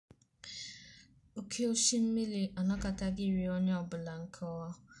Oke osimiri anakọtaghịrị onye ọbụla nkọwa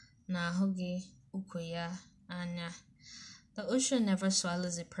na-ahụghị ụkwụ ya anya. The ocean never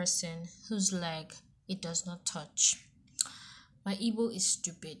swallows a person whose leg it does not touch. My Igbo is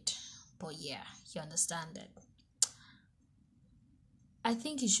stupid, but yeah, you understand it. I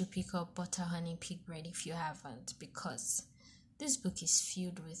think you should pick up Butter Honey Pig Bread if you haven't, because this book is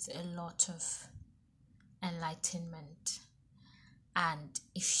filled with a lot of enlightenment. And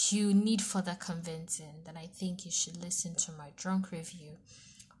if you need further convincing, then I think you should listen to my drunk review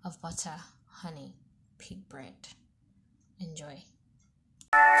of Butter Honey Pig Bread. Enjoy.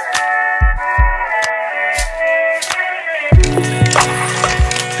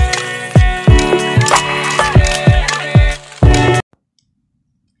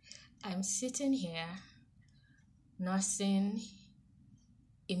 I'm sitting here nursing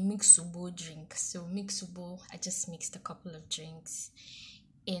a mixubo drink. So mixubo, I just mixed a couple of drinks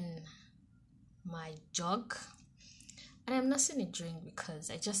in my jug, and I'm nursing a drink because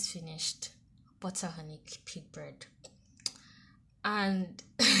I just finished Butter Honey Pig Bread, and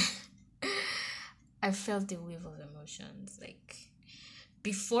I felt a wave of emotions. Like,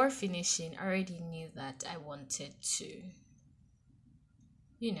 before finishing, I already knew that I wanted to,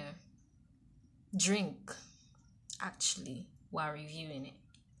 drink actually while reviewing it.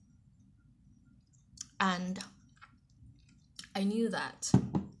 And I knew that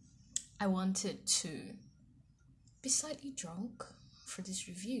I wanted to be slightly drunk for this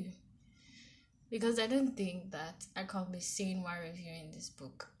review, because I don't think that I can be sane while reviewing this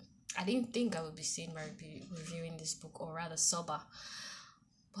book. I didn't think I would be sane while reviewing this book, or rather sober.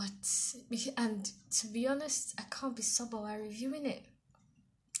 And to be honest, I can't be sober while reviewing it,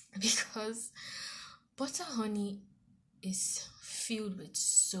 because Butter Honey is filled with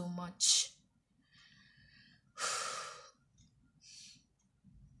so much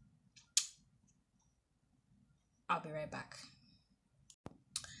I'll be right back.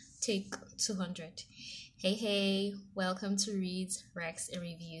 Take 200. Hey, welcome to Reads, Rex, and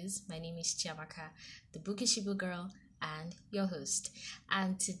Reviews. My name is Chiamaka, the Bookishibu girl, and your host.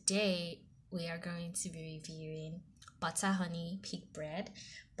 And today we are going to be reviewing Butter Honey Pig Bread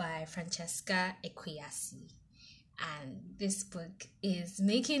by Francesca Equiasi. And this book is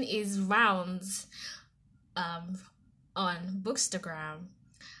making its rounds on Bookstagram,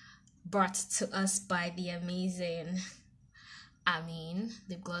 brought to us by the amazing Amin,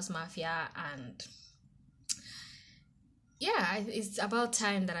 Lip Gloss Mafia. And yeah, it's about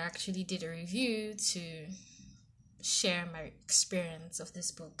time that I actually did a review to share my experience of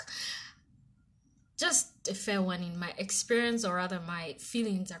this book. Just a fair one. In my experience, or rather my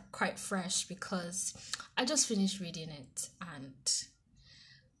feelings, are quite fresh because I just finished reading it and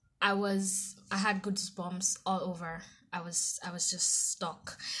I had goosebumps all over. I was just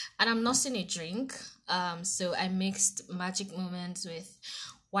stuck, and I'm nursing a drink. So I mixed Magic Moments with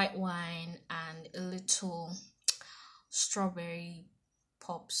white wine and a little strawberry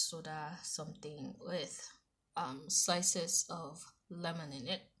pop soda something with slices of lemon in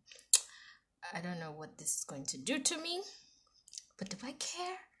it. I don't know what this is going to do to me, but do I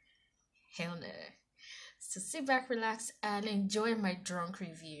care? Hell no. So sit back, relax, and enjoy my drunk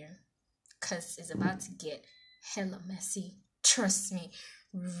review, because it's about to get hella messy. Trust me,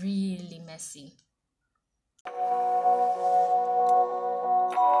 really messy.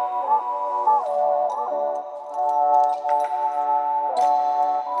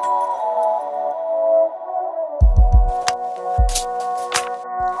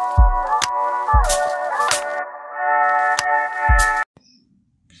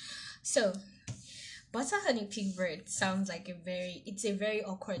 So, Butter Honey Pig Bread sounds like it's a very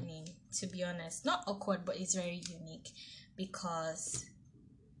awkward name, to be honest. Not awkward, but it's very unique because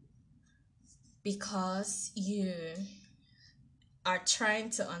you are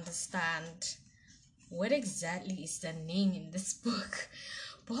trying to understand what exactly is the name in this book.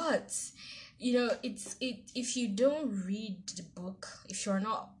 But if you don't read the book, if you're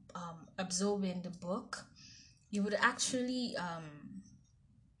not absorbing the book, you would actually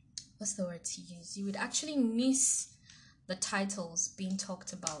what's the word to use? You would actually miss the titles being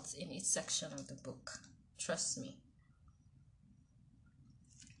talked about in each section of the book. Trust me.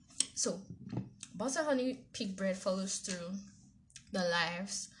 So, Butter Honey Pig Bread follows through the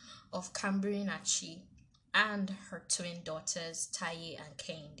lives of Kambri Nachi and her twin daughters, Taye and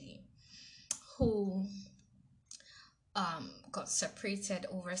Kendi, who got separated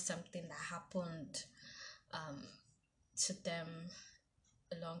over something that happened to them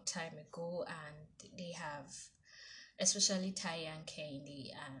a long time ago, and they have, especially Taye and Kendi,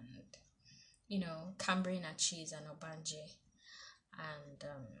 and Kambri Nachi is an Obanje, and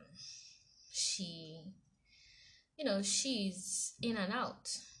she she's in and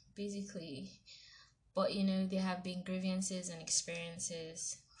out, basically. But, there have been grievances and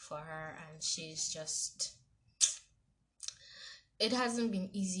experiences for her, and it hasn't been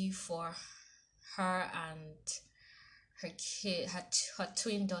easy for her and her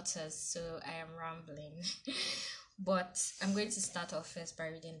twin daughters. So I am rambling. But I'm going to start off first by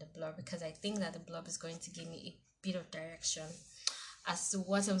reading the blurb, because I think that the blurb is going to give me a bit of direction as to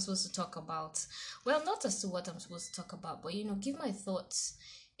what I'm supposed to talk about. Well, not as to what I'm supposed to talk about, but give my thoughts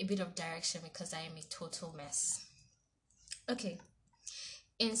a bit of direction, because I am a total mess. Okay.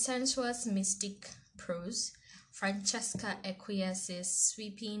 In sensuous mystic prose, Francesca Equias's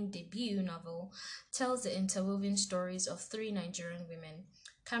sweeping debut novel tells the interwoven stories of three Nigerian women,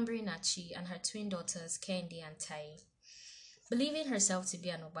 Kambri Nachi and her twin daughters Kendi and Tai. Believing herself to be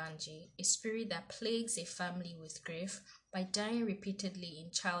an Obanji, a spirit that plagues a family with grief by dying repeatedly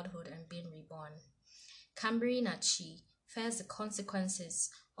in childhood and being reborn, Kambri Nachi fares the consequences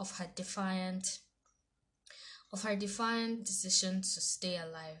of her defiant decision to stay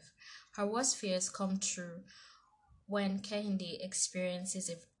alive. Her worst fears come true when Kehinde experiences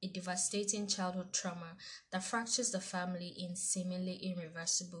a devastating childhood trauma that fractures the family in seemingly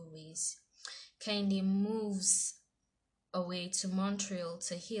irreversible ways. Kehinde moves away to Montreal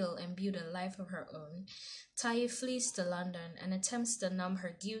to heal and build a life of her own. Taye flees to London and attempts to numb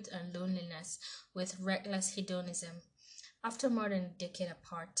her guilt and loneliness with reckless hedonism. After more than a decade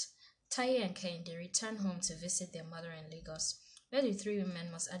apart, Taye and Kehinde return home to visit their mother in Lagos, where the three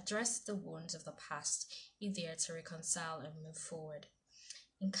women must address the wounds of the past if they are to reconcile and move forward.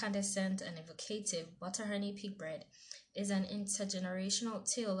 Incandescent and evocative, Butter Honey Pig Bread is an intergenerational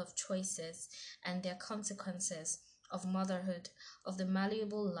tale of choices and their consequences, of motherhood, of the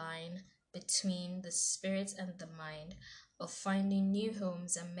malleable line between the spirit and the mind, of finding new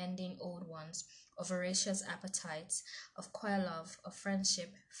homes and mending old ones, of voracious appetites, of queer love, of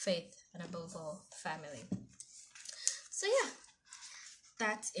friendship, faith, and above all, family. So yeah,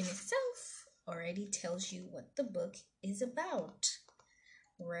 that in itself already tells you what the book is about,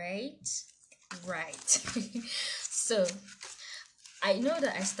 right? So I know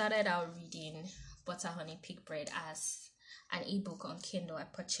that I started out reading Butter Honey Pig Bread as an ebook on Kindle. I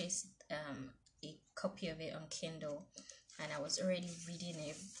purchased a copy of it on Kindle, and I was already reading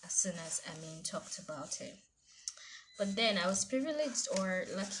it as soon as Amin talked about it. But then I was privileged or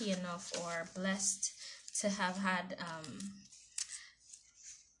lucky enough or blessed to have had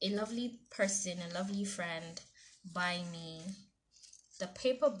a lovely person, a lovely friend, buy me the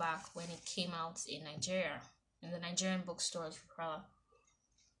paperback when it came out in Nigeria, in the Nigerian bookstores, rather.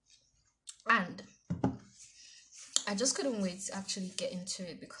 And I just couldn't wait to actually get into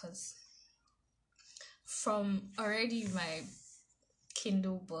it, because from already my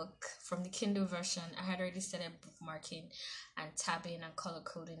Kindle book, from the Kindle version, I had already started bookmarking and tabbing and color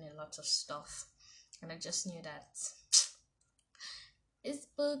coding a lot of stuff. And I just knew that this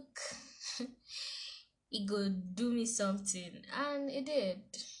book, it could do me something. And it did.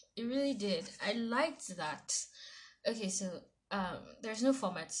 It really did. I liked that. Okay, so there's no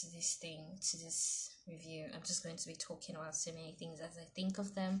format to this review. I'm just going to be talking about so many things as I think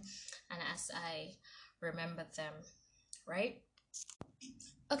of them and as I remember them, right?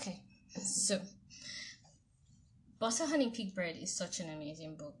 Okay, so Butter Honey Pig Bread is such an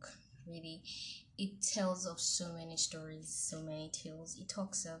amazing book, really. It tells of so many stories, so many tales. It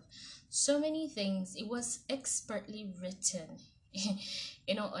talks of so many things. It was expertly written.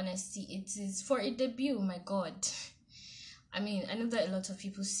 In all honesty, it is for a debut, my god. I mean, I know that a lot of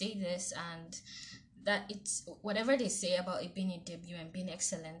people say this, and that it's whatever they say about it being a debut and being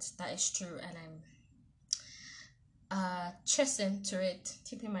excellent, that is true, and I'm chasing to it,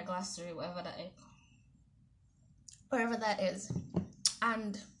 tipping my glass to it, wherever that is.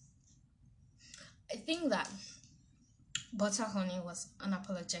 And I think that Butter Honey was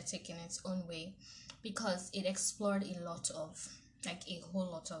unapologetic in its own way, because it explored a whole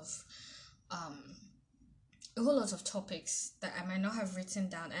lot of topics that I might not have written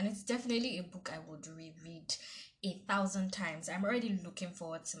down, and it's definitely a book I would reread 1,000 times. I'm already looking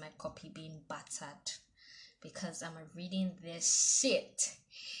forward to my copy being battered, because I'm reading this shit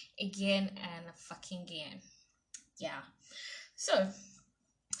again and fucking again. Yeah. So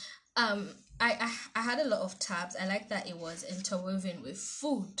I had a lot of tabs. I like that it was interwoven with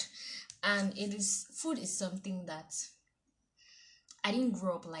food, and food is something that I didn't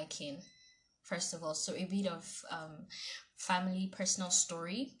grow up liking, first of all. So a bit of family personal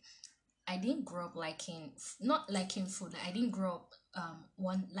story. I didn't grow up not liking food. I didn't grow up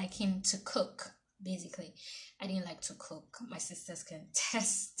liking to cook. Basically, I didn't like to cook. My sisters can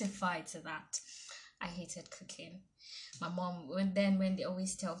testify to that. I hated cooking. My mom, when they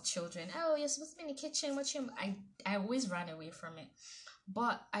always tell children, "Oh, you're supposed to be in the kitchen," I always ran away from it.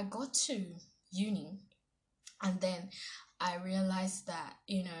 But I got to uni, and then I realized that,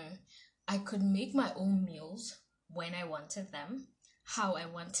 I could make my own meals when I wanted them, how I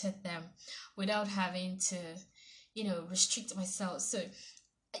wanted them, without having to, restrict myself. So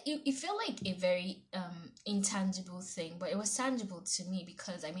it felt like a very intangible thing, but it was tangible to me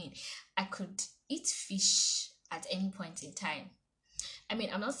because, I mean, I could eat fish at any point in time. I mean,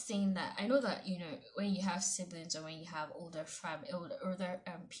 I'm not saying that. I know that, when you have siblings, or when you have older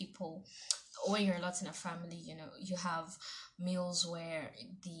people, or when you're a lot in a family, you have meals where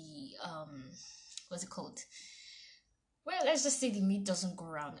the what's it called? Well, let's just say the meat doesn't go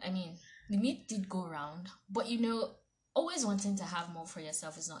around. I mean, the meat did go around, but, always wanting to have more for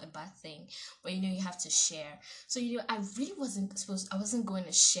yourself is not a bad thing, but, you have to share. So, I really I wasn't going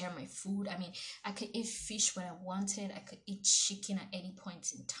to share my food. I mean, I could eat fish when I wanted, I could eat chicken at any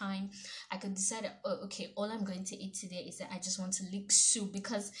point in time. I could decide, oh, okay, all I'm going to eat today is that I just want to lick soup,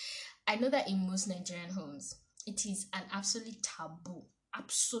 because I know that in most Nigerian homes, it is an absolute taboo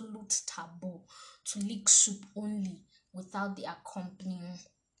to lick soup only, without the accompanying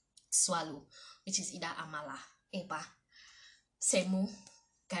swallow, which is either amala, eba, semo,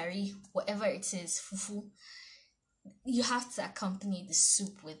 gari, whatever it is, fufu. You have to accompany the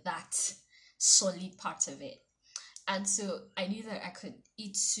soup with that solid part of it. And so I knew that I could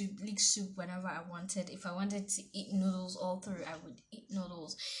eat soup, lick soup whenever I wanted. If I wanted to eat noodles all through, I would eat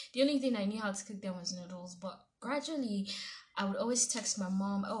noodles. The only thing I knew how to cook them was noodles, but gradually I would always text my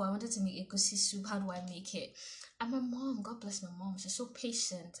mom, "Oh, I wanted to make egusi soup. How do I make it?" And my mom, God bless my mom, she's so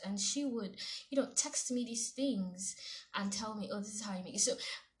patient, and she would, text me these things and tell me, "Oh, this is how you make it." So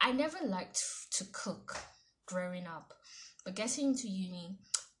I never liked to cook growing up, but getting into uni,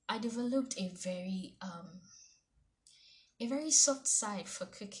 I developed a very soft side for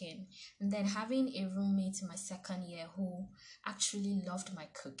cooking, and then having a roommate in my second year who actually loved my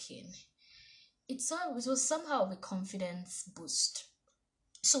cooking, it was somehow a confidence boost.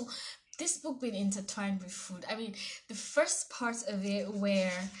 So this book being intertwined with food, I mean, the first part of it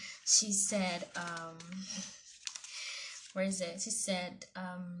where she said, where is it? She said,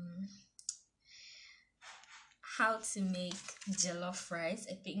 how to make jollof rice.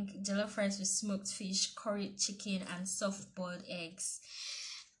 I think jollof rice with smoked fish, curried chicken, and soft-boiled eggs.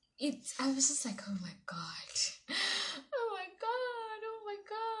 I was just like, oh my god, oh my god, oh my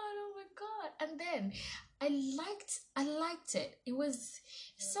god, oh my god. And then I liked it. It was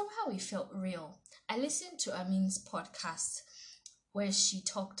somehow, it felt real. I listened to Amin's podcast where she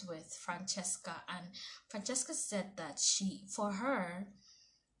talked with Francesca, and Francesca said that for her,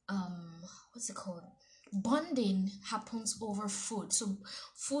 what's it called? Bonding happens over food. So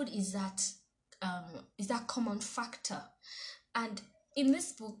food is that common factor. And in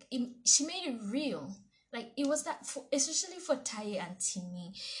this book, she made it real. Like, it was that, especially for Taye and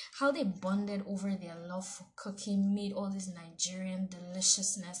Timmy, how they bonded over their love for cooking, made all this Nigerian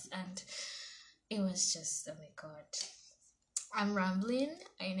deliciousness, and it was just, oh my god. I'm rambling.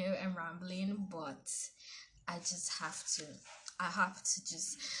 I know I'm rambling, but I have to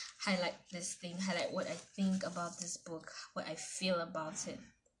just highlight what I think about this book, what I feel about it.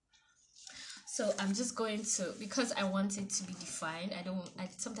 So I'm just going to, because I want it to be defined.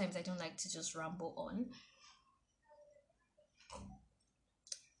 Sometimes I don't like to just ramble on.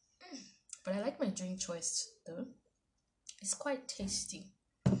 But I like my drink choice though. It's quite tasty.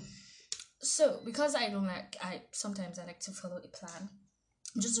 So because sometimes I like to follow a plan.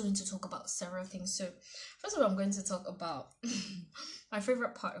 I'm just going to talk about several things. So first of all, I'm going to talk about my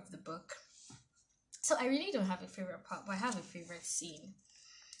favorite part of the book. So I really don't have a favorite part, but I have a favorite scene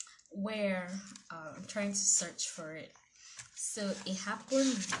where I'm trying to search for it. So it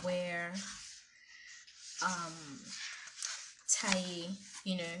happened where Taye,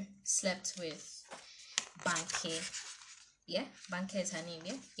 slept with Banke. Yeah, Banke is her name,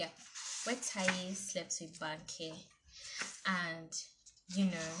 yeah. Where Taye slept with Banke, and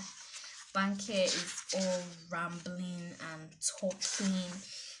Banke is all rambling and talking,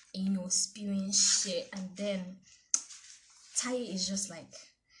 spewing shit, and then Taye is just like,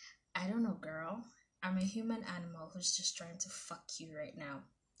 I don't know, girl. I'm a human animal who's just trying to fuck you right now.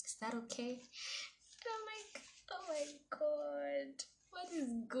 Is that okay? And I'm like, oh my god, what is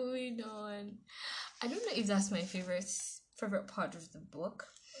going on? I don't know if that's my favorite part of the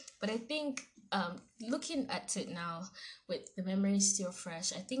book, but I think looking at it now with the memories still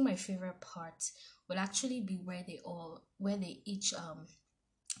fresh, I think my favorite part would actually be where they each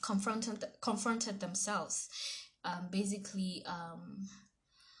confronted themselves. Basically,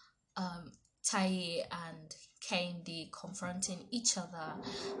 Tai and Candy confronting each other,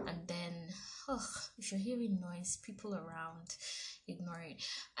 and then if you're hearing noise, people around, ignore it.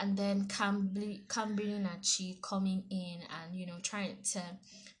 And then Cambry and Chi coming in and trying to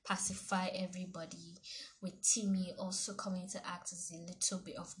pacify everybody, with Timmy also coming to act as a little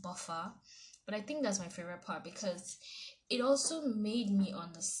bit of buffer. But I think that's my favorite part because it also made me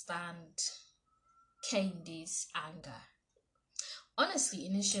understand Candy's anger. Honestly,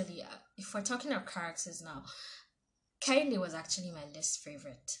 initially, if we're talking about characters now, Candy was actually my least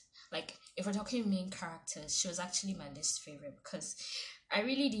favorite. Like, if we're talking main characters, she was actually my least favorite because I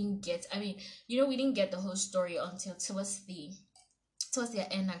really didn't get. I mean, we didn't get the whole story until towards their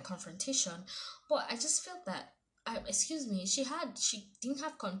end and confrontation, but I just felt that. Excuse me, she didn't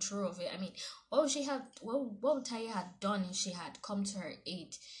have control of it. I mean, what would Taya had done if she had come to her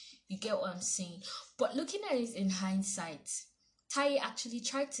aid? You get what I'm saying? But looking at it in hindsight, Tai actually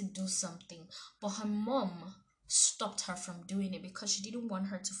tried to do something, but her mom stopped her from doing it because she didn't want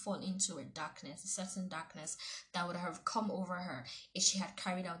her to fall into a certain darkness that would have come over her if she had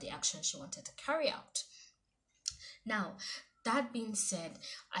carried out the action she wanted to carry out. Now, that being said,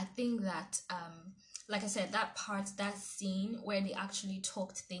 I think that like I said, that scene where they actually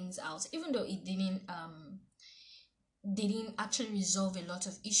talked things out, even though it didn't actually resolve a lot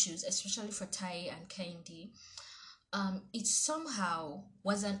of issues, especially for Tai and Candy. It somehow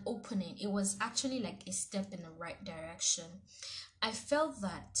was an opening. It was actually like a step in the right direction. I felt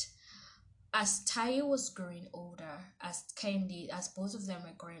that as Tai was growing older, as both of them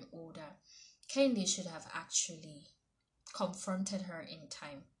were growing older, Candy should have actually confronted her in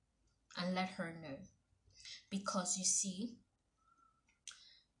time and let her know. Because you see,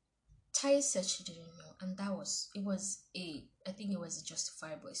 Tai said she didn't know, and I think it was a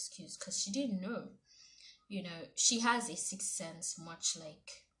justifiable excuse because she didn't know. She has a sixth sense, much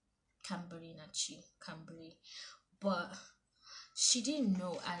like Cambry Cambry, but she didn't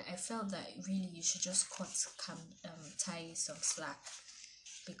know, and I felt that really you should just cut Tai some slack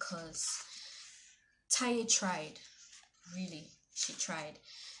because Tai tried, really, she tried.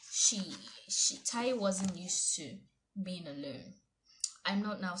 Tai wasn't used to being alone. I'm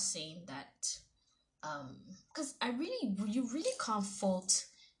not now saying that because you really can't fault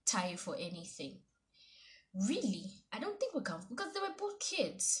Tai for anything. Really, I don't think we can because they were both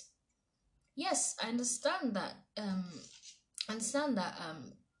kids. Yes, I understand that.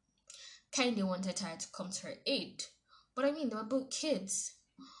 Candy wanted Tai to come to her aid, but I mean they were both kids.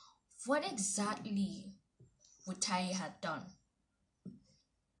 What exactly would Tai had done?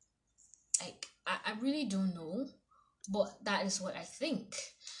 Like I really don't know, but that is what I think.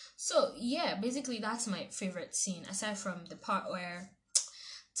 So yeah, basically that's my favorite scene aside from the part where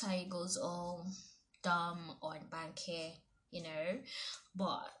Tai goes all dumb on Banke,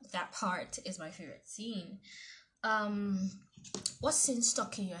 but that part is my favorite scene. What scene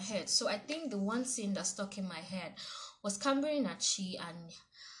stuck in your head? So I think the one scene that stuck in my head was Cambry Nachi and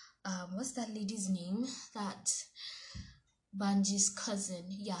what's that lady's name? That Banji's cousin,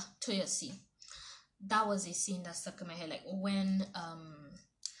 yeah, Toyosi. That was a scene that stuck in my head, like when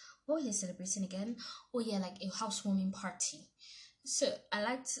what were they celebrating again? Oh yeah, like a housewarming party. So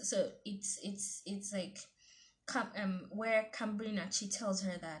it's like where Cambry Nachi tells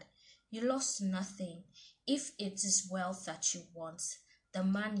her that you lost nothing. If it is wealth that you want, the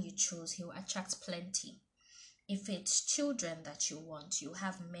man you choose, he will attract plenty. If it's children that you want, you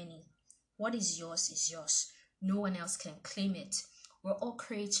have many. What is yours. No one else can claim it. We're all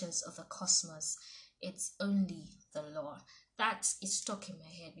creatures of the cosmos. It's only the law. That is stuck in my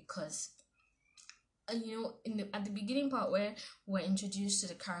head because at the beginning part where we're introduced to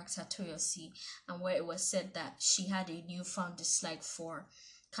the character Toyosi and where it was said that she had a newfound dislike for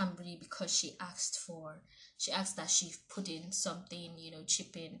Cambry because she asked that she put in something,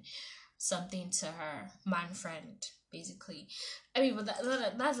 chip in something to her man friend, basically. I mean, but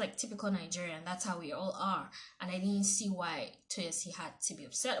that's like typical Nigerian. That's how we all are, and I didn't see why Toyosi had to be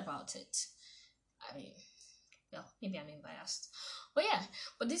upset about it. I mean, well, maybe I'm being biased. But yeah,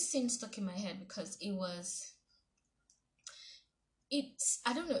 but this scene stuck in my head because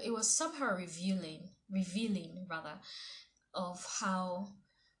I don't know, it was somehow revealing rather, of how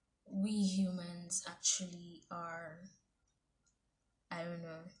we humans actually are, I don't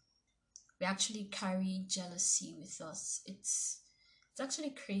know, we actually carry jealousy with us. It's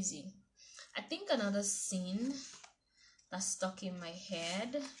actually crazy. I think another scene that stuck in my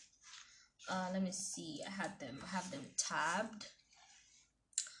head, let me see, I have them tabbed.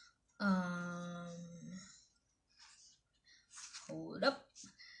 Hold up.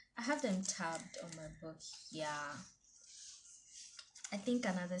 I have them tabbed on my book. Yeah. I think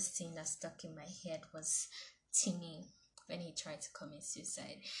another scene that stuck in my head was Timmy when he tried to commit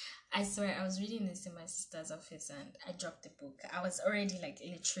suicide. I swear, I was reading this in my sister's office and I dropped the book. I was already like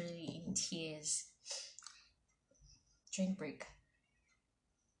literally in tears. Drink break.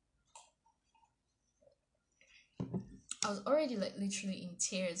 I was already like literally in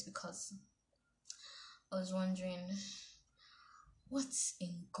tears because I was wondering, what's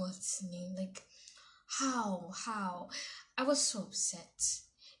in God's name? Like, how? I was so upset.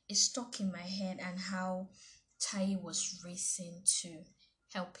 It stuck in my head, and how Tai was racing to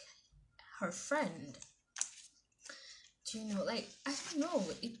help her friend. Do you know, like, I don't know,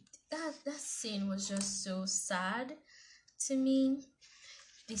 that scene was just so sad to me.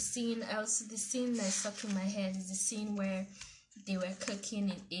 The scene that stuck in my head is the scene where they were cooking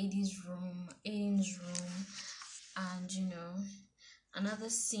in Aiden's room, and another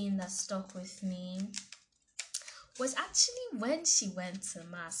scene that stuck with me was actually when she went to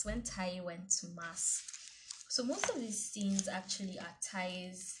mass, when Tai went to mass. So most of these scenes actually are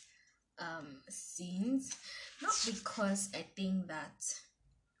Tai's scenes, not because I think that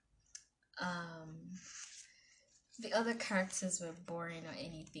the other characters were boring or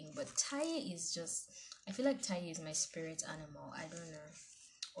anything, but Tai is just, I feel like Tai is my spirit animal. I don't know,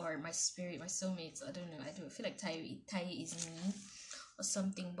 or my spirit, my soulmate. I don't know. I don't feel like Tai is me or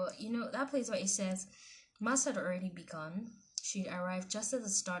something. But that place where it says mass had already begun. She arrived just at the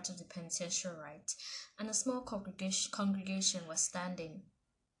start of the penitential rite, and a small congregation was standing.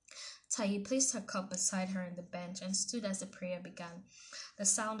 Tai placed her cup beside her on the bench and stood as the prayer began. The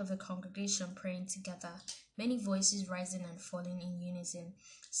sound of the congregation praying together, many voices rising and falling in unison,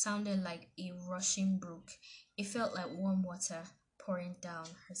 sounded like a rushing brook. It felt like warm water pouring down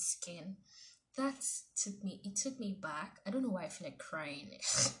her skin. It took me back. I don't know why I feel like crying. It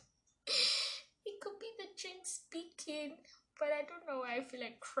could be the drink speaking, but I don't know why I feel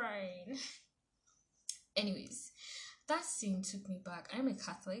like crying. Anyways, that scene took me back. I'm a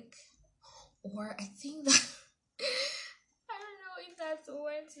Catholic, or I think that I don't know if that's the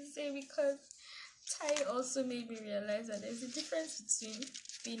word to say, because Tai also made me realize that there's a difference between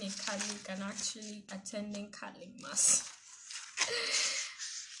being a Catholic and actually attending Catholic mass.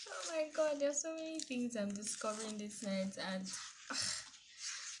 Oh my god, there's so many things I'm discovering this night, and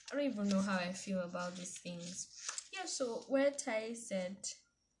I don't even know how I feel about these things. Yeah, so where Tai said,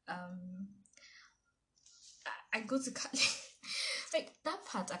 I go to Catholic, like that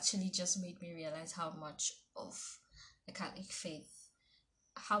part actually just made me realize how much of the Catholic faith,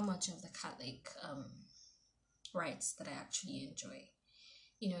 how much of the Catholic rites that I actually enjoy.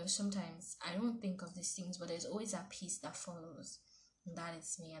 Sometimes I don't think of these things, but there's always a peace that follows. And that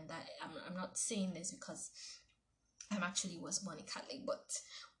is me, and that I'm not saying this because I'm actually was born a Catholic, but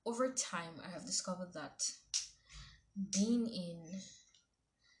over time I have discovered that being in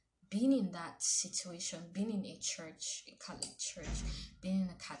that situation, being in a church, a Catholic church, being in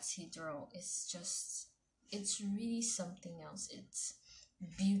a cathedral, it's really something else. It's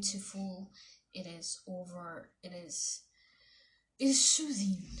beautiful. It is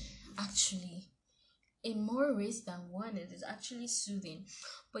soothing, actually. In more ways than one, it is actually soothing.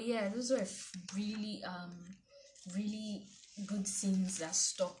 But yeah, those were really really good scenes that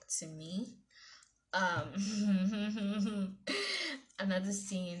stuck to me. Another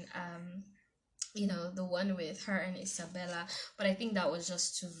scene, the one with her and Isabella, but I think that was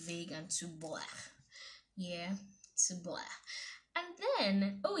just too vague and too blah. Yeah, too blah. And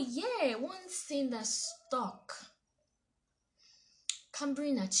then, oh yeah, one scene that stuck,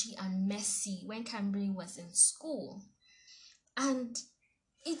 Cambry Nachi and Messi when Cambry was in school. And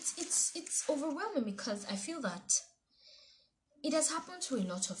it's overwhelming because I feel that it has happened to a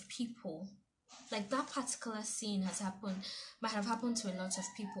lot of people. Like that particular scene might have happened to a lot of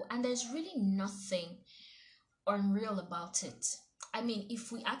people, and there's really nothing unreal about it. I mean,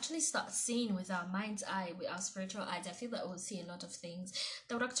 if we actually start seeing with our mind's eye, with our spiritual eyes, I feel that we'll see a lot of things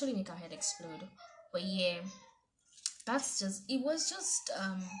that would actually make our head explode. But yeah,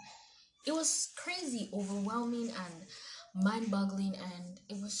 it was crazy, overwhelming, and mind-boggling, and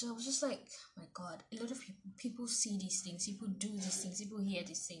I was just like, oh my god, a lot of people see these things, people do these things, people hear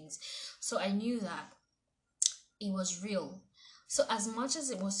these things. So I knew that it was real. So as much as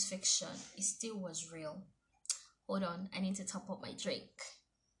it was fiction, it still was real. Hold on, I need to top up my drink.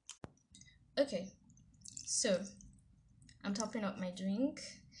 Okay, so I'm topping up my drink,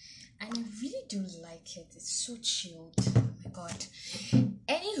 and I really do like it. It's so chilled. Oh my god.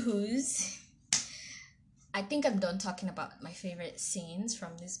 Anywho's, I think I'm done talking about my favorite scenes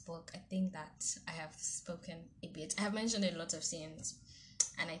from this book. I think that I have spoken a bit. I have mentioned a lot of scenes,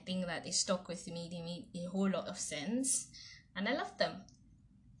 and I think that they stuck with me. They made a whole lot of sense. and I love them.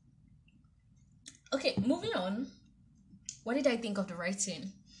 Okay, moving on. What did I think of the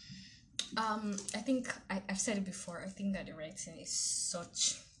writing? I think I've said it before. I think that the writing is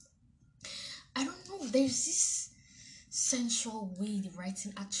such, I don't know, there's this sensual way the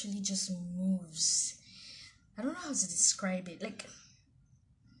writing actually just moves. I don't know how to describe it. Like,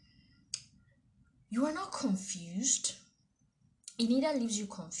 you are not confused. It neither leaves you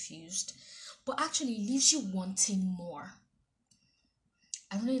confused, but actually leaves you wanting more.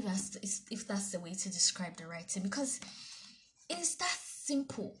 I don't know if that's the way to describe the writing, because it is that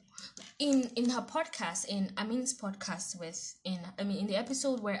simple. In her podcast, in Amin's podcast in the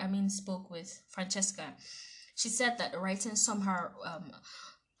episode where Amin spoke with Francesca, she said that the writing somehow,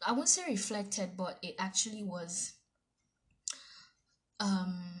 I won't say reflected, but it actually was,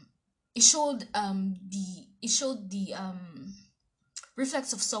 um it showed the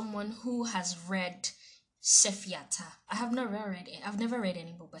reflex of someone who has read Shefiata. I've never read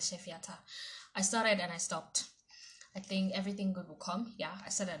any book by Shefiata. I started and I stopped. I think Everything Good Will Come. Yeah, I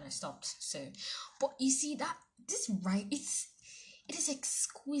started and I stopped. So, but you see that this it is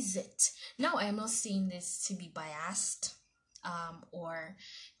exquisite. Now I am not saying this to be biased, or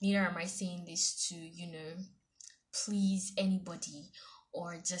neither am I saying this to, please anybody,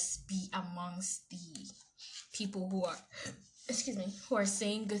 or just be amongst the people who are, excuse me, who are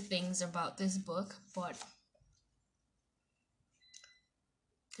saying good things about this book. But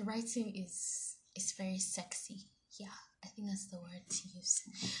the writing is very sexy. Yeah, I think that's the word to use,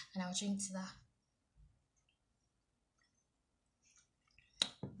 and I'll drink to that.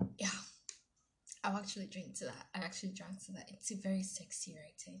 Yeah, I'll actually drink to that. I actually drank to that. It's a very sexy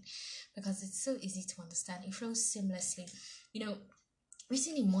writing because it's so easy to understand. It flows seamlessly.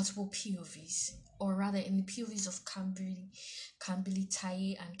 Written in multiple POVs, or rather in the POVs of Kambili,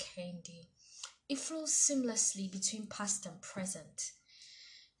 Tai, and Kendi. It flows seamlessly between past and present.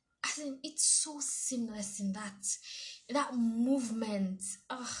 As in, it's so seamless in that movement.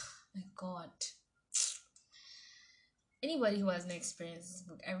 Oh my god. Anybody who has not experienced this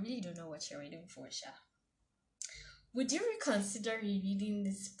book, I really don't know what you're waiting for, Sha. Would you reconsider rereading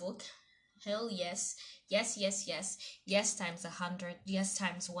this book? Hell yes. Yes, yes, yes. Yes times 100. Yes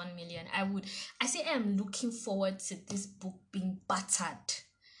times 1,000,000. I say I am looking forward to this book being battered,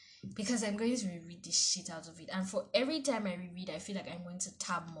 because I'm going to reread this shit out of it. And for every time I reread, I feel like I'm going to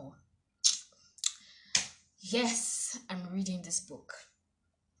tab more. Yes, I'm reading this book.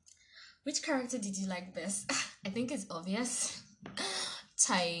 Which character did you like best? I think it's obvious.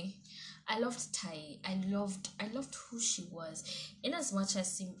 Tai. I loved Tai. I loved who she was. In as much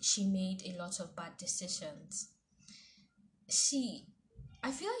as she made a lot of bad decisions,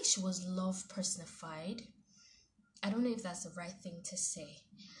 I feel like she was love personified. I don't know if that's the right thing to say,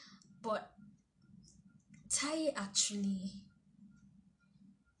 but Tai actually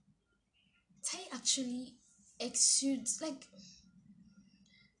exudes, like,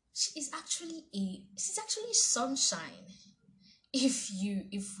 she's actually sunshine. If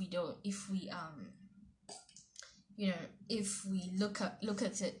we look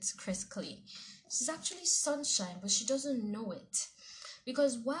at it critically, she's actually sunshine, but she doesn't know it.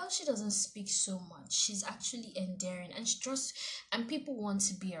 Because while she doesn't speak so much, she's actually endearing, and people want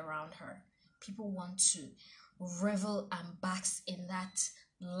to be around her. People want to revel and bask in that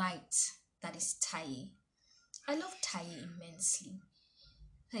light that is Tai. I love Tai immensely.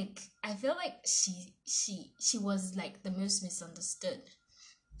 Like, I feel like she was like the most misunderstood.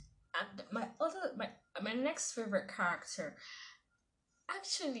 And my next favorite character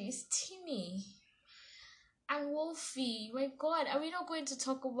actually is Timmy and Wolfie. My god, are we not going to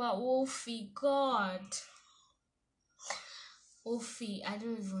talk about Wolfie? God. Wolfie, I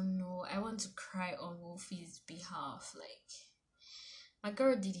don't even know. I want to cry on Wolfie's behalf. Like, my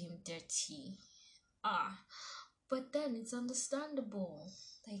girl did him dirty. But then it's understandable.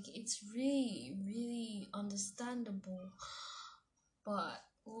 Like, it's really, really understandable. But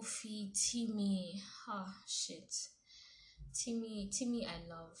Wolfie, Timmy, shit. Timmy, I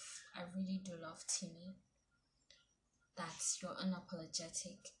love. I really do love Timmy. That's your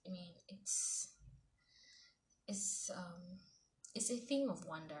unapologetic. I mean, it's a thing of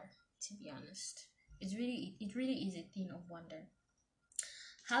wonder, to be honest. It really is a thing of wonder.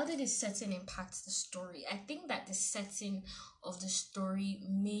 How did the setting impact the story? I think that the setting of the story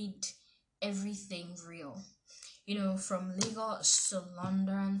made everything real. From Lagos to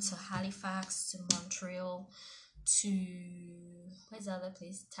London to Halifax to Montreal to, where's the other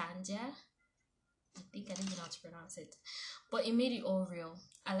place? Tangier. I think I didn't know how to pronounce it, but it made it all real.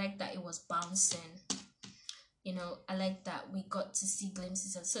 I like that it was bouncing. I like that we got to see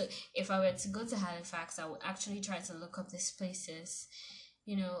glimpses of. So if I were to go to Halifax, I would actually try to look up these places,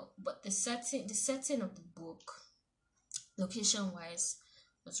 but the setting of the book, location wise,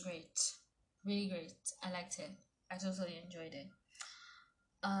 was great. Really great. I liked it. I totally enjoyed it.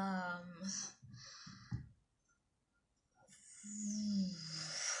 Um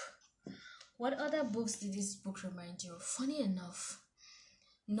what other books did this book remind you of? Funny enough,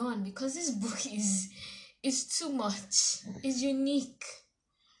 none, because this book is too much. It's unique.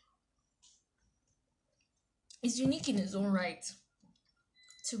 It's unique in its own right.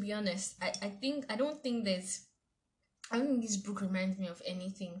 To be honest, I don't think this book reminds me of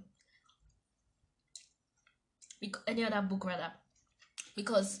anything, any other book rather,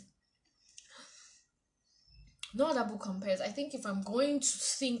 because no other book compares. I think if I'm going to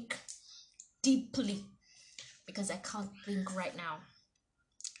think deeply, because I can't think right now,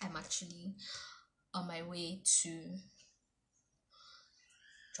 I'm actually on my way to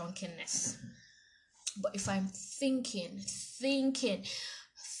drunkenness. But if I'm thinking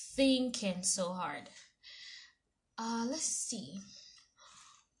so hard, let's see,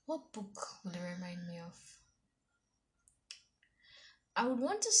 what book will it remind me of? I would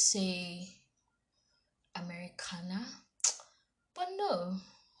want to say Americana, but no.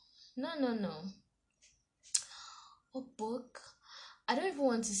 What book? I don't even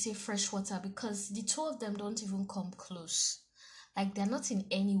want to say Freshwater, because the two of them don't even come close. Like, they're not in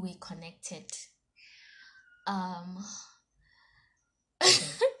any way connected.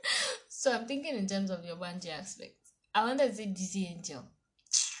 So I'm thinking in terms of your Banji aspect. I want to say Dizzy Angel,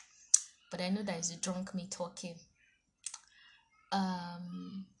 but I know that is a drunk me talking.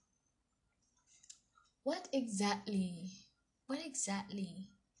 What exactly?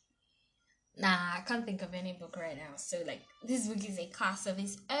 Nah, I can't think of any book right now. So, like, this book is a class of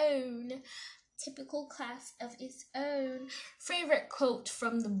its own. Typical class of its own. Favorite quote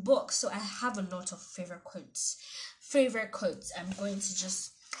from the book. So I have a lot of favorite quotes. I'm going to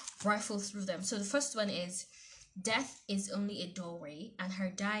just rifle through them. So the first one is, death is only a doorway, and her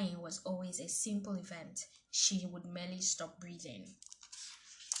dying was always a simple event. She would merely stop breathing.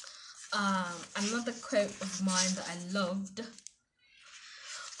 Another quote of mine that I loved.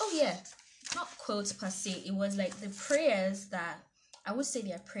 Oh yeah, not quotes per se. It was like the prayers that, I would say,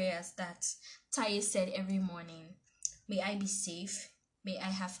 they are prayers that Taye said every morning. May I be safe. May I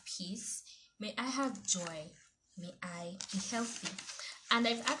have peace. May I have joy. May I be healthy. And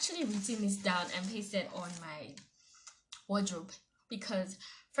I've actually written this down and pasted on my wardrobe, because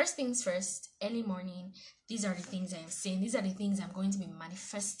first things first, early morning, these are the things I'm saying. These are the things I'm going to be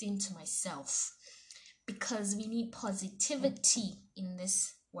manifesting to myself, because we need positivity in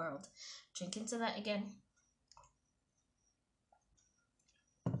this world. Drink into that again.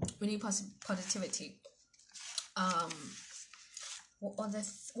 We need positivity.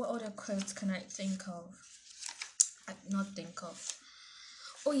 What other quotes can I think of? I not think of.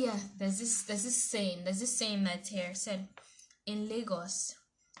 Oh yeah, there's this saying that's here, said, in Lagos,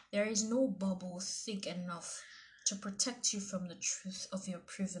 there is no bubble thick enough to protect you from the truth of your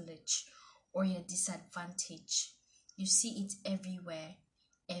privilege or your disadvantage. You see it everywhere,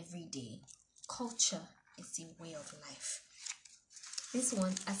 every day. Culture is a way of life. This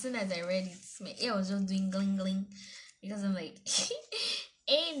one, as soon as I read it, my ear was just doing gling gling, because I'm like,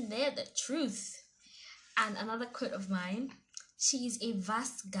 ain't there the truth? And another quote of mine, she is a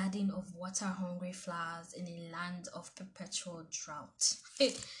vast garden of water-hungry flowers in a land of perpetual drought.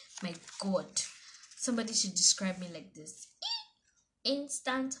 My God, somebody should describe me like this.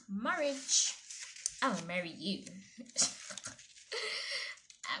 Instant marriage. I'm gonna marry you.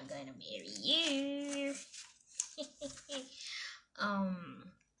 I'm gonna marry you.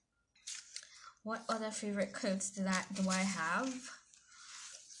 What other favorite quotes do I have?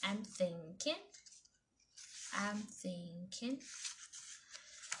 I'm thinking.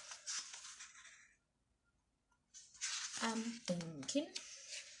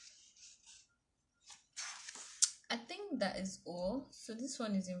 I think that is all. So this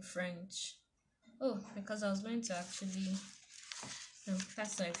one is in French. Oh, because I was going to actually. No,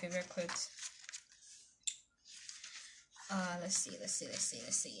 that's not my favorite quote. Let's see.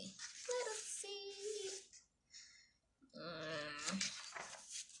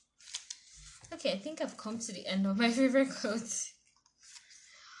 Okay, I think I've come to the end of my favorite quotes.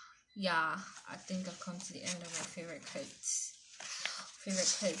 Yeah, I think I've come to the end of my favorite quotes.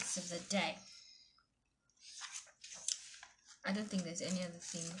 Favorite quotes of the day. I don't think there's any other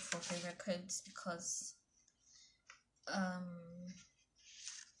thing for favorite quotes, because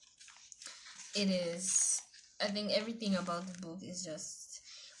it is, I think everything about the book is just,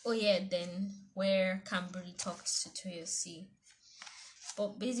 Oh yeah, then where Camberry talks to Toyosi.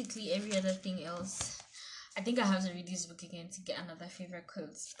 But basically every other thing else. I think I have to read this book again to get another favorite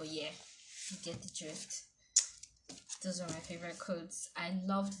quotes. But yeah, you get the drift. Those are my favorite quotes. I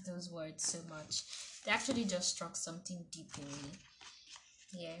loved those words so much. They actually just struck something deep in me.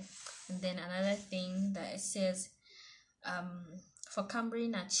 Yeah. And then another thing that it says, um, for Cambry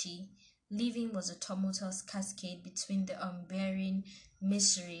Nachi, living was a tumultuous cascade between the unbearing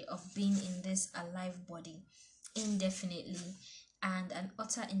misery of being in this alive body indefinitely and an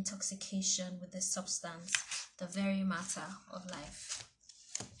utter intoxication with the substance, the very matter of life.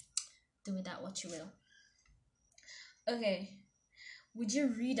 Do with that what you will. Okay, would you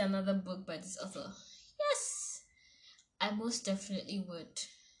read another book by this author? Yes, I most definitely would.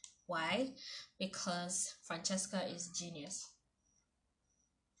 Why? Because Francesca is genius.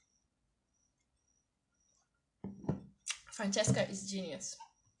 Francesca is genius.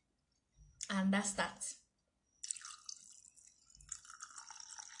 And that's that.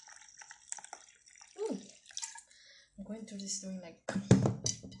 Ooh, I'm going through this doing like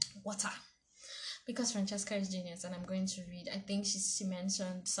water. Because Francesca is genius and I'm going to read. I think she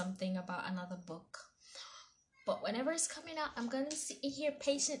mentioned something about another book. But whenever it's coming out, I'm going to sit here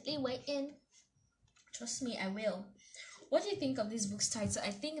patiently waiting. Trust me, I will. What do you think of this book's title? I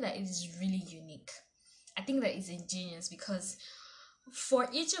think that it is really unique. I think that it's ingenious because for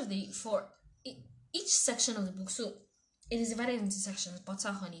each section of the book, so it is divided into sections: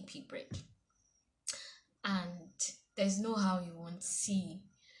 butter, honey, pea bread, and there's no how you won't see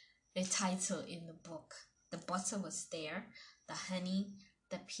the title in the book. The butter was there, the honey,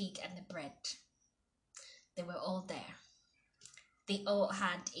 the pig, and the bread. They were all there. They all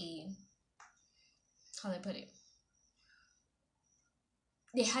had how do I put it?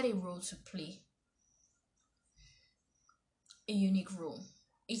 They had a role to play, a unique role.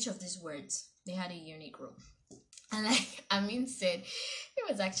 Each of these words, they had a unique role. And like Amin said, it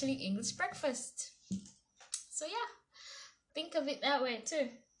was actually English breakfast. So yeah, think of it that way too.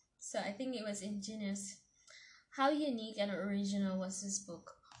 So I think it was ingenious. How unique and original was this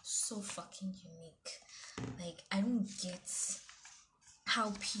book? So fucking unique. Like, I don't get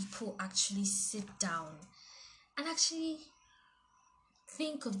how people actually sit down and actually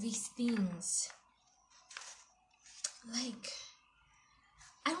think of these things. Like,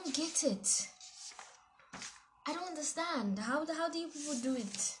 I don't get it. I don't understand. How do you people do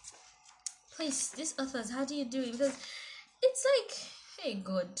it? Please, these authors, how do you do it? Because it's like, hey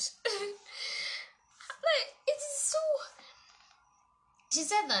God. Like, it's so. She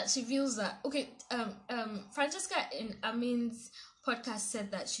said that she feels that Francesca in Amin's podcast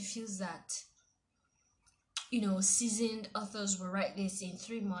said that she feels that seasoned authors will write this in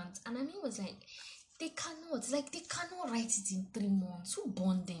 3 months, and Amin was like, they cannot write it in 3 months. Who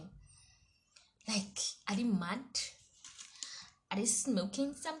born them? Like, are they mad? Are they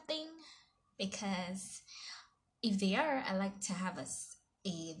smoking something? Because if they are, I like to have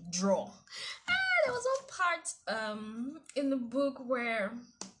a draw. There was one part in the book where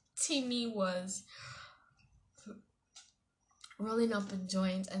Timmy was rolling up a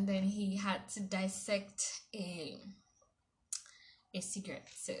joint and then he had to dissect a cigarette.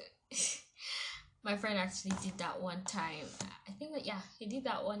 So my friend actually did that one time. I think that he did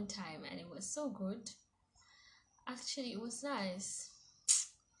that one time and it was so good. Actually, it was nice.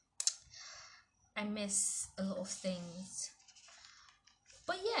 I miss a lot of things.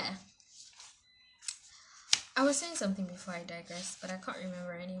 But yeah, I was saying something before I digress, but I can't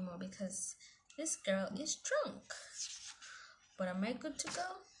remember anymore because this girl is drunk. But am I good to go?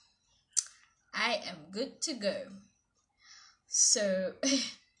 I am good to go. So,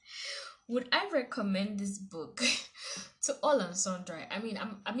 would I recommend this book to all and sundry? I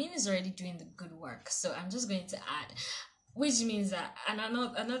mean, is already doing the good work, so I'm just going to add, which means that, and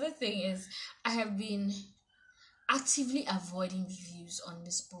another thing is, I have been actively avoiding reviews on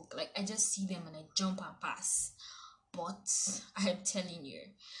this book. Like, I just see them and I jump and pass. But I'm telling you,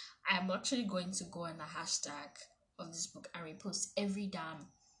 I'm actually going to go on the hashtag of this book and repost every damn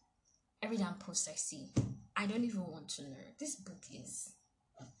post I see. I don't even want to know. This book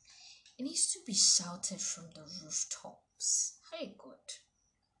it needs to be shouted from the rooftops. Hey God.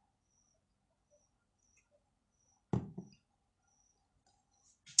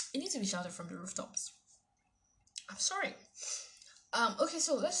 It needs to be shouted from the rooftops. I'm sorry. Okay,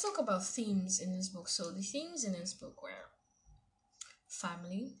 so let's talk about themes in this book. So the themes in this book were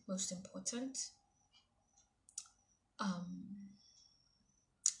family, most important.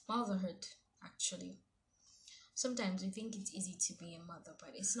 Motherhood, actually. Sometimes we think it's easy to be a mother,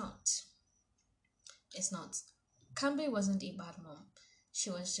 but it's not. It's not. Camby wasn't a bad mom. She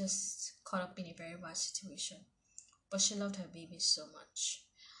was just caught up in a very bad situation, but she loved her baby so much.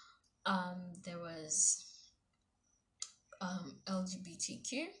 There was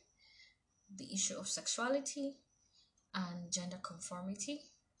LGBTQ, the issue of sexuality and gender conformity.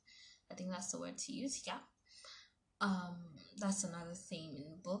 I think that's the word to use. Yeah. That's another theme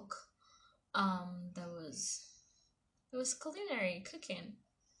in the book. There was culinary cooking.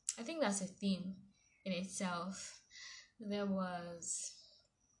 I think that's a theme in itself. There was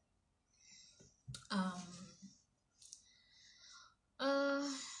um uh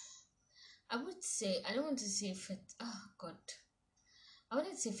I would say, I don't want to say oh god, I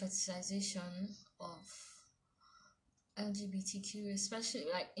wouldn't say fetishization of LGBTQ, especially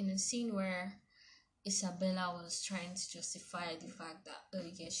like in a scene where Isabella was trying to justify the fact that, oh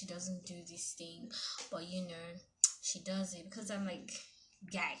yeah, she doesn't do this thing, but she does it. Because I'm like,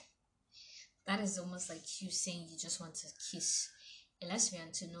 guy, that is almost like you saying you just want to kiss a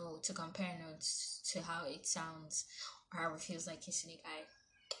lesbian to compare notes to how it sounds or how it feels like kissing a guy.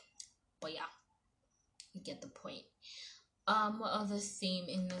 But yeah, you get the point. What other theme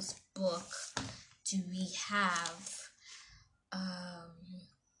in this book do we have?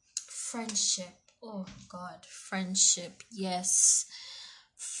 Friendship. Oh god, friendship. Yes,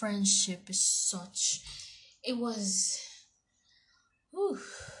 friendship is such. It was. Whew.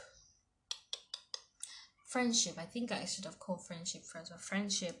 Friendship. I think I should have called friendship first, but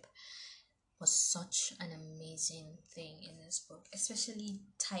friendship was such an amazing thing in this book, especially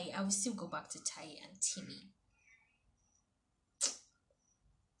Tai. I will still go back to Tai and Timmy.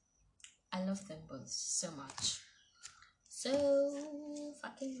 I love them both so much. So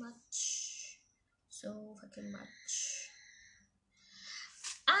fucking much.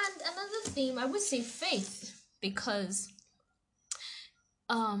 And another theme, I would say faith, because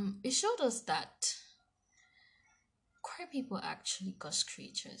it showed us that queer people are actually God's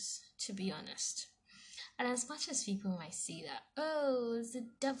creatures, to be honest. And as much as people might see that, oh, it's the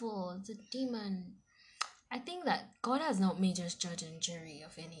devil, it's a demon, I think that God has not made us judge and jury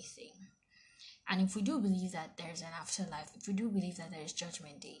of anything. And if we do believe that there's an afterlife, if we do believe that there is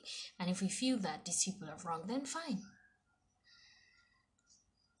judgment day, and if we feel that these people are wrong, then fine.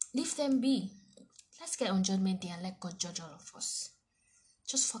 Leave them be. Let's get on judgment day and let God judge all of us.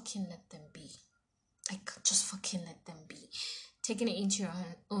 Just fucking let them be. Like, just fucking let them be. Taking it into your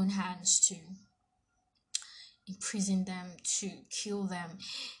own hands to imprison them, to kill them,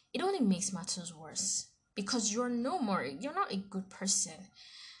 it only makes matters worse. Because you're not a good person.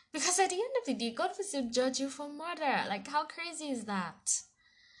 Because at the end of the day, God will still judge you for murder. Like, how crazy is that?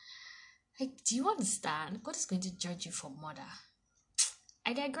 Like, do you understand? God is going to judge you for murder.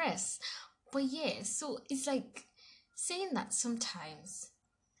 I digress. But yeah, so it's like saying that sometimes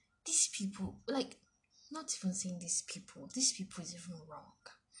these people, like, not even saying these people is even wrong.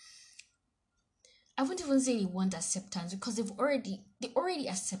 I wouldn't even say they want acceptance, because they already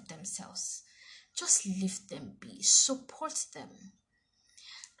accept themselves. Just leave them be. Support them.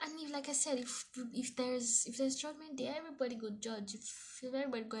 And if, like I said, if there's judgment day, everybody go judge. If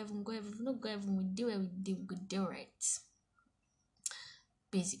everybody go heaven, go heaven. If not go heaven, we do what we go do right.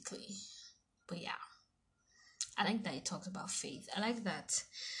 Basically. But yeah. I like that it talks about faith. I like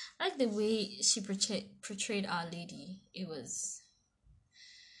the way she portrayed Our Lady. It was,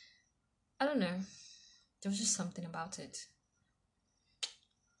 I don't know. There was just something about it.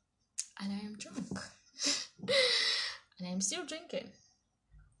 And I am drunk. And I'm still drinking.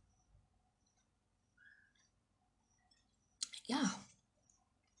 Yeah.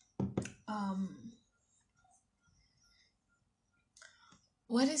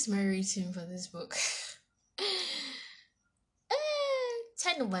 What is my rating for this book?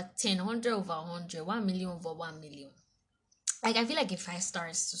 10 over 10, 100 over 100, 1 million over 1 million. Like, I feel like a 5-star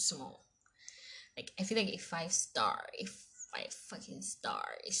is too small. Like, I feel like a 5-star fucking star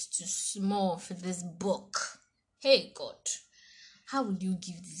is too small for this book. Hey God, how would you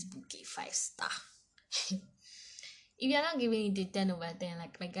give this book a 5-star? If you're not giving it a 10 over 10,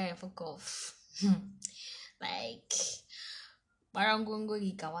 like, my guy, fuck off. Like, Barangongo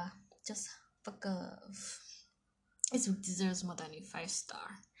Gikawa, just fuck off. This book deserves more than a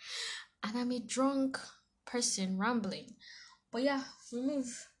 5-star. And I'm a drunk person rambling. But yeah, we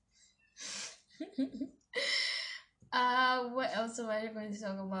move. What else am I going to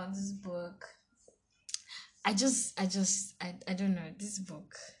talk about this book? I don't know, this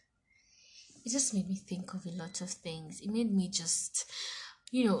book, it just made me think of a lot of things. It made me just,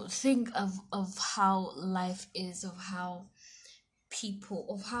 think of how life is, of how people,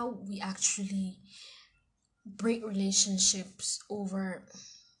 of how we actually break relationships over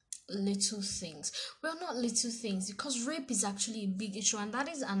little things. Well, not little things, because rape is actually a big issue, and that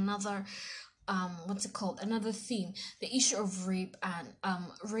is another what's it called, another theme, the issue of rape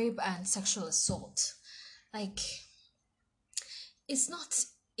and sexual assault. Like, it's not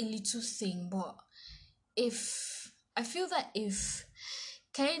a little thing, but if I feel that if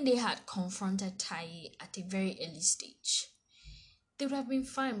Kehinde had confronted Tai at a very early stage, they would have been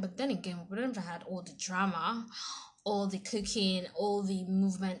fine. But then again, we wouldn't have had all the drama, all the cooking, all the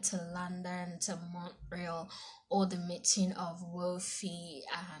movement to London, to Montreal, all the meeting of Wolfie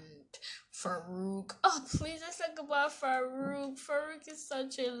and Farouk. Oh, please, let's talk about Farouk. Farouk is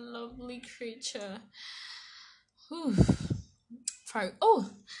such a lovely creature. Whew. Farouk. Oh,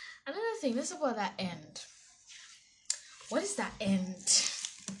 another thing, let's talk about that end. What is that end?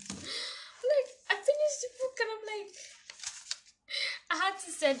 Like, I finished the book and I'm like, I had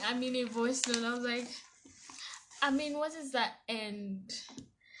to send Amin a voice note. I was like, Amin, what is that end?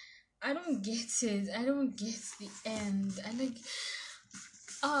 I don't get it. I don't get the end. I like,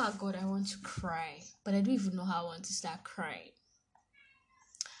 oh God, I want to cry. But I don't even know how I want to start crying.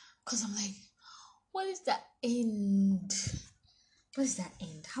 Because I'm like, what is that end? What is that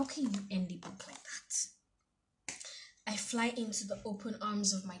end? How can you end a book like that? I fly into the open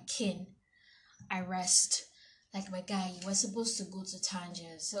arms of my kin. I rest. Like, my guy, you were supposed to go to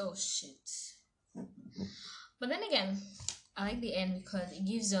Tangiers. Oh, shit. But then again, I like the end because it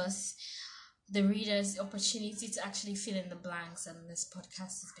gives us, the readers, the opportunity to actually fill in the blanks, and this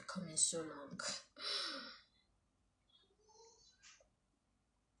podcast is becoming so long.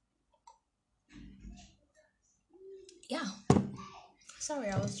 Yeah. Sorry,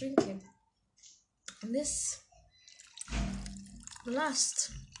 I was drinking. And this, the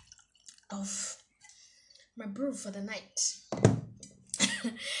last of my brew for the night.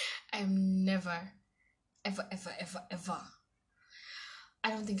 I'm never, ever, I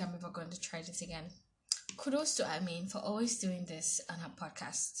don't think I'm ever going to try this again. Kudos to Amin for always doing this on her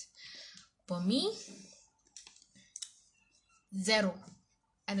podcast. But me, zero.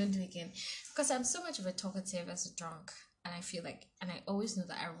 I don't do it again. Because I'm so much of a talkative as a drunk. And I feel like, and I always know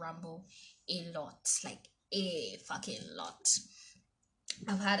that I ramble a lot. Like, a fucking lot.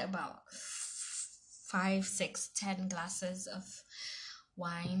 I've had about 5, 6, 10 glasses of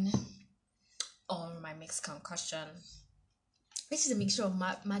wine on my mixed concussion. This is a mixture of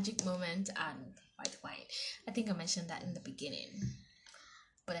Magic Moment and white wine. I think I mentioned that in the beginning.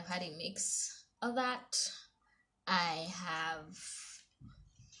 But I've had a mix of that. I have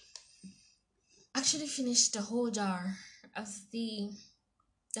actually finished the whole jar of the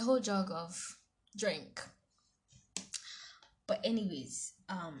whole jug of drink. But anyways,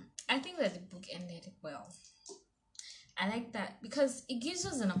 I think that the book ended well. I like that because it gives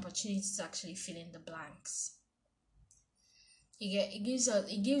us an opportunity to actually fill in the blanks.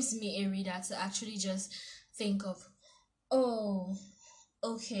 It gives me a reader to actually just think of, oh,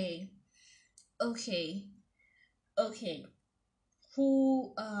 okay, who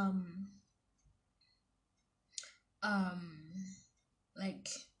like,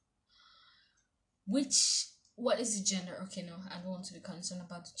 what is the gender? Okay, no, I don't want to be concerned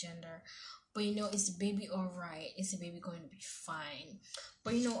about the gender. But is the baby alright? Is the baby going to be fine?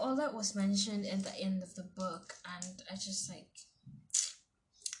 But all that was mentioned at the end of the book, and I just like,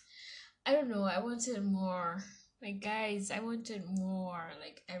 I don't know, I wanted more. Like, guys, I wanted more.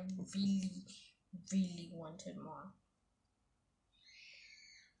 Like, I really, really wanted more.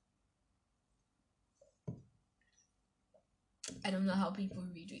 I don't know how people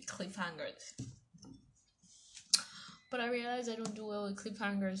read with cliffhangers. But I realize I don't do well with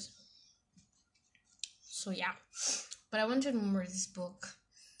cliffhangers. So yeah. But I wanted more of this book.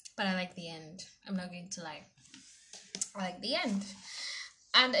 But I like the end. I'm not going to lie. I like the end.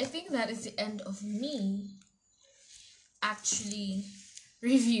 And I think that is the end of me actually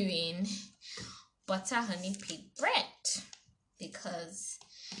reviewing Butter Honey Pig Bread. Because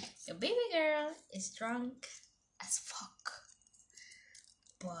your baby girl is drunk as fuck.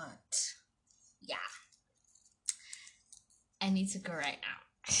 But yeah. I need to go right now.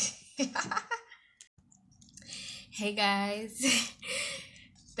 Hey guys.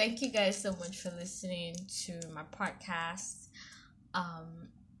 Thank you guys so much for listening to my podcast.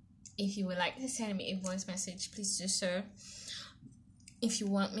 If you would like to send me a voice message, please do so. If you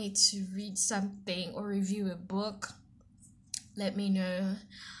want me to read something or review a book, let me know.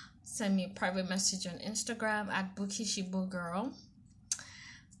 Send me a private message on Instagram at bookishibogirl.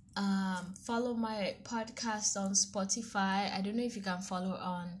 Follow my podcast on Spotify. I don't know if you can follow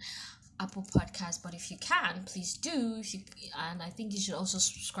on Apple Podcasts, but if you can, please do. And I think you should also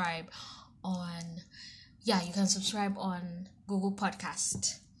subscribe on, you can subscribe on Google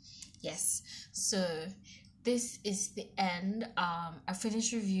Podcast. Yes. So this is the end. I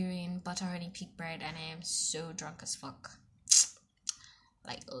finished reviewing Butter Honey Pig Bread and I am so drunk as fuck.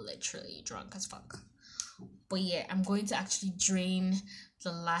 Like literally drunk as fuck. But yeah, I'm going to actually drain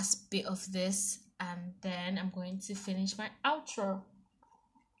the last bit of this and then I'm going to finish my outro.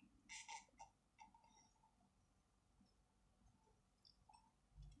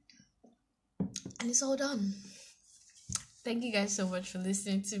 And it's all done. Thank you guys so much for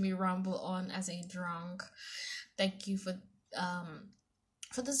listening to me ramble on as a drunk. Thank you for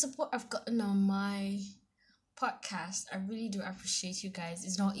the support I've gotten on my podcast. I really do appreciate you guys.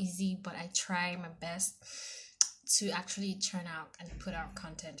 It's not easy, but I try my best to actually turn out and put out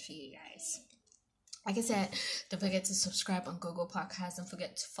content for you guys. Like I said, don't forget to subscribe on Google Podcasts. Don't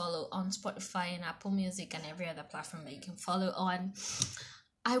forget to follow on Spotify and Apple Music and every other platform that you can follow on.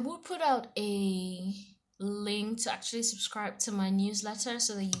 I will put out a link to actually subscribe to my newsletter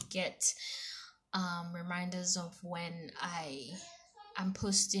so that you get reminders of when I am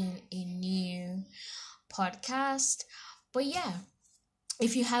posting a new podcast. But yeah,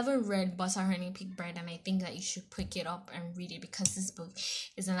 if you haven't read Butter Honey Pig Bread, and I think that you should pick it up and read it because this book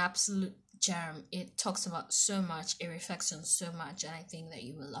is an absolute gem. It talks about so much, it reflects on so much, and I think that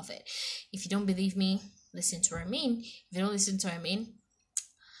you will love it. If you don't believe me, listen to Ramin. If you don't listen to Ramin,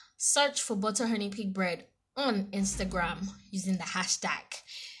 search for Butter Honey Pig Bread on Instagram using the hashtag,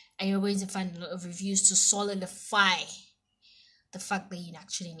 and you're going to find a lot of reviews to solidify the fact that you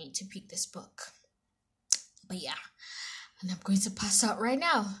actually need to pick this book. But yeah, and I'm going to pass out right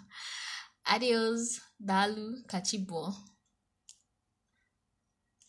now. Adios, dalu, kachibo.